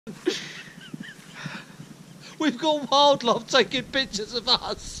We've got wildlife taking pictures of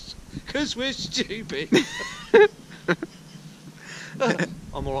us because we're stupid.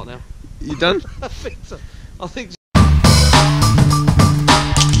 I'm alright now. You done? I think so. I think so.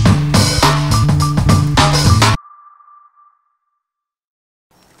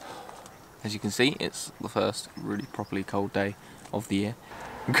 As you can see, it's the first really properly cold day of the year.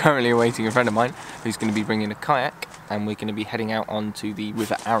 I'm currently awaiting a friend of mine who's going to be bringing a kayak, and we're going to be heading out onto the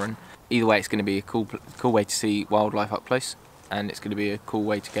River Arun. Either way, it's going to be a cool way to see wildlife up close, and it's going to be a cool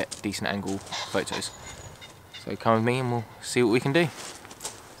way to get decent angle photos. So come with me and we'll see what we can do.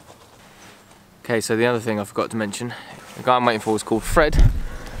 Okay, so the other thing I forgot to mention, the guy I'm waiting for is called Fred.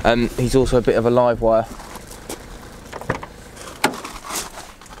 He's also a bit of a live wire.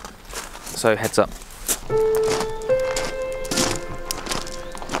 So heads up.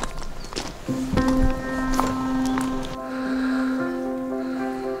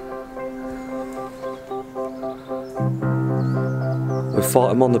 We fight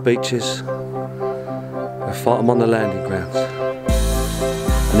them on the beaches, we fight them on the landing grounds.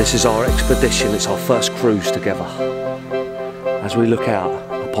 And this is our expedition, it's our first cruise together. As we look out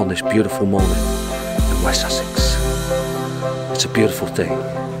upon this beautiful morning in West Sussex. It's a beautiful thing.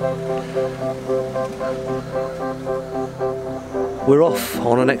 We're off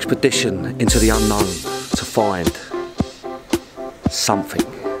on an expedition into the unknown to find something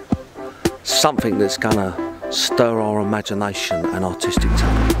that's gonna stir our imagination and artistic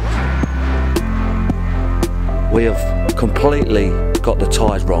talent. We have completely got the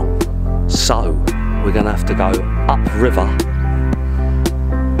tide wrong, so we're gonna have to go upriver,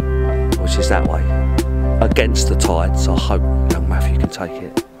 which is that way, against the tide, so I hope young Matthew can take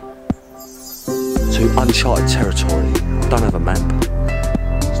it, to uncharted territory. I don't have a map.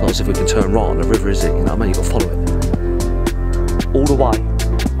 It's not as if we can turn right on the river, is it? You know what I mean? You've got to follow it. All the way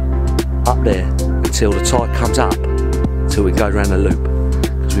up there until the tide comes up, until we go around the loop.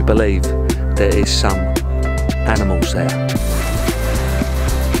 Because we believe there is some animals there.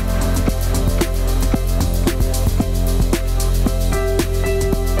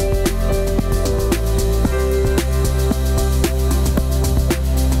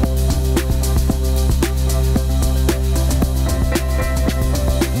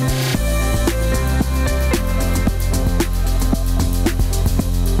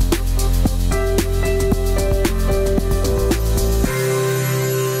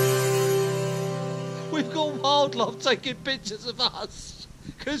 Wildlife taking pictures of us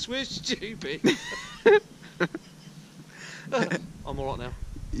because we're stupid. I'm alright now.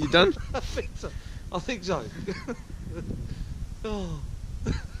 You done? I think so. I think so. Oh.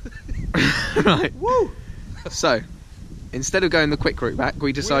 Right. Woo! So, instead of going the quick route back,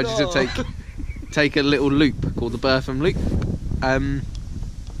 we decided to take a little loop called the Burtham Loop.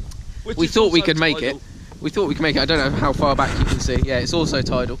 We thought we could make it. We thought we could make it. I don't know how far back you can see. Yeah, it's also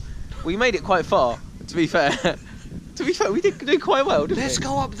tidal. We made it quite far. To be fair, we did quite well, didn't we? Let's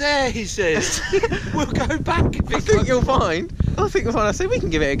go up there, he says. We'll go back. I think you'll find. I said we can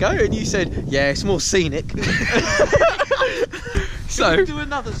give it a go, and you said, yeah, it's more scenic. So we do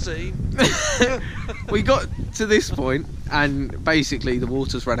another scene. We got to this point, and basically the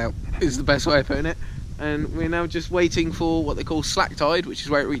water's run out. Is the best way of putting it. And we're now just waiting for what they call slack tide, which is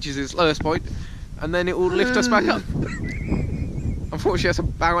where it reaches its lowest point, and then it will lift us back up. Unfortunately, that's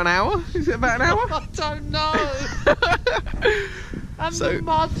about an hour. Is it about an hour? I don't know. And so, the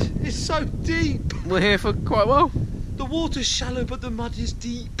mud is so deep. We're here for quite a while. The water's shallow, but the mud is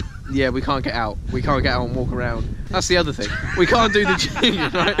deep. Yeah, we can't get out. We can't get out and walk around. That's the other thing. We can't do the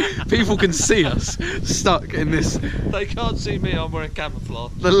gym, right? People can see us stuck in this. They can't see me. I'm wearing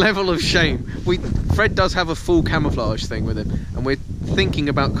camouflage. The level of shame. Fred does have a full camouflage thing with him, and we're thinking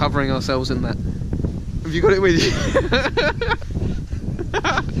about covering ourselves in that. Have you got it with you?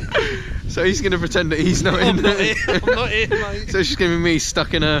 So he's going to pretend that he's not in there. I'm not here, mate. So it's just going to be me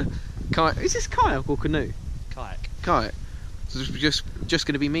stuck in a kayak. Is this kayak or canoe? Kayak. Kayak. So it's just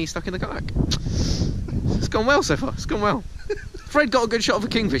going to be me stuck in the kayak. It's gone well so far. It's gone well. Fred got a good shot of a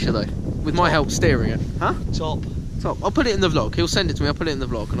kingfisher though, with my help steering it. Huh? Top. I'll put it in the vlog. He'll send it to me. I'll put it in the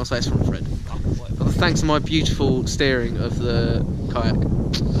vlog, and I'll say it's from Fred. Thanks to my beautiful steering of the kayak.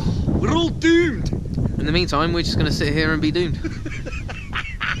 We're all doomed. In the meantime, we're just going to sit here and be doomed.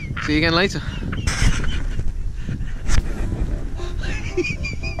 See you again later.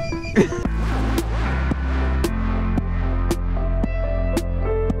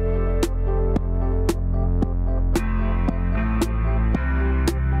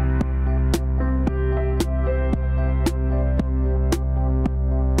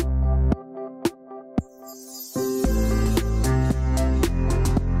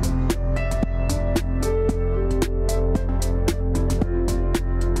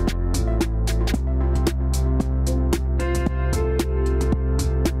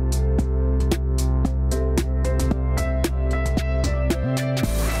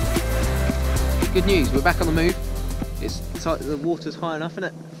 good news. We're back on the move. The water's high enough,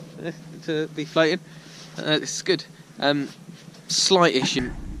 isn't it, to be floating. It's good. Slight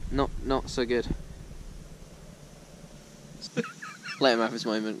issue, not so good. Let him have his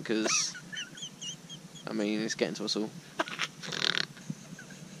moment, because I mean it's getting to us all.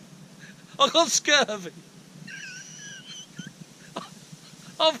 I got scurvy.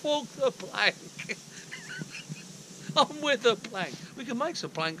 I've walked the plank. I'm with the plank. We can make some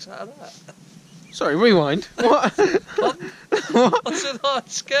planks out of that. Sorry, rewind. What? What? I said I had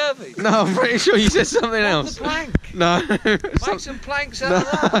scurvy. No, I'm pretty sure you said something else. The plank. No. Make some planks out of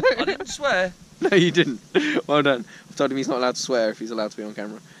that. I didn't swear. No, you didn't. Well done. I've told him he's not allowed to swear if he's allowed to be on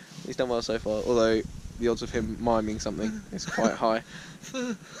camera. He's done well so far, although the odds of him miming something is quite high.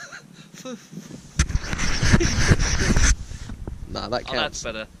 Nah, that counts. Oh, that's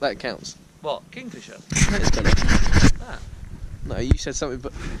better. That counts. What? Kingfisher? It's better. That. No, you said something,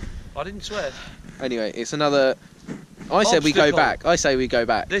 but I didn't swear. anyway, it's another. I said we go Obstacle. back. I say we go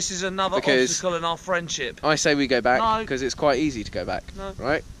back. This is another Because- obstacle in our friendship. I say we go back No. because it's quite easy to go back. No.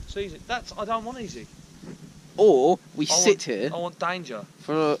 Right? It's easy. I don't want easy. Or we I sit want, here I want danger.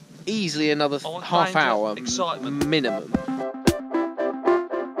 for easily another I want half danger, hour excitement. minimum.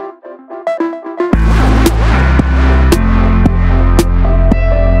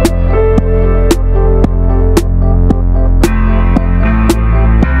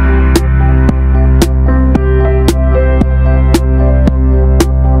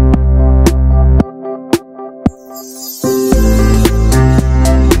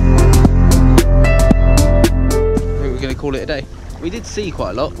 Call it a day. We did see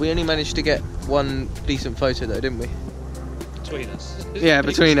quite a lot. We only managed to get one decent photo though, didn't we? Between us. Yeah,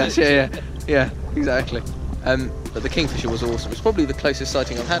 between us. Yeah, exactly. But the Kingfisher was awesome. It's probably the closest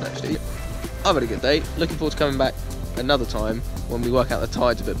sighting I've had actually. I've had a good day. Looking forward to coming back another time when we work out the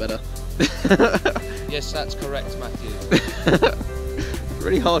tides a bit better. Yes, that's correct, Matthew. It's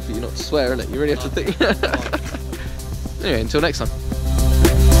really hard for you not to swear, isn't it? You really have to think. Anyway, until next time.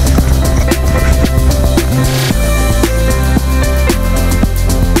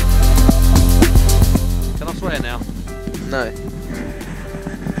 Swear now. No.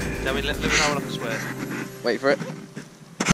 Let me know when I can swear. Wait for it.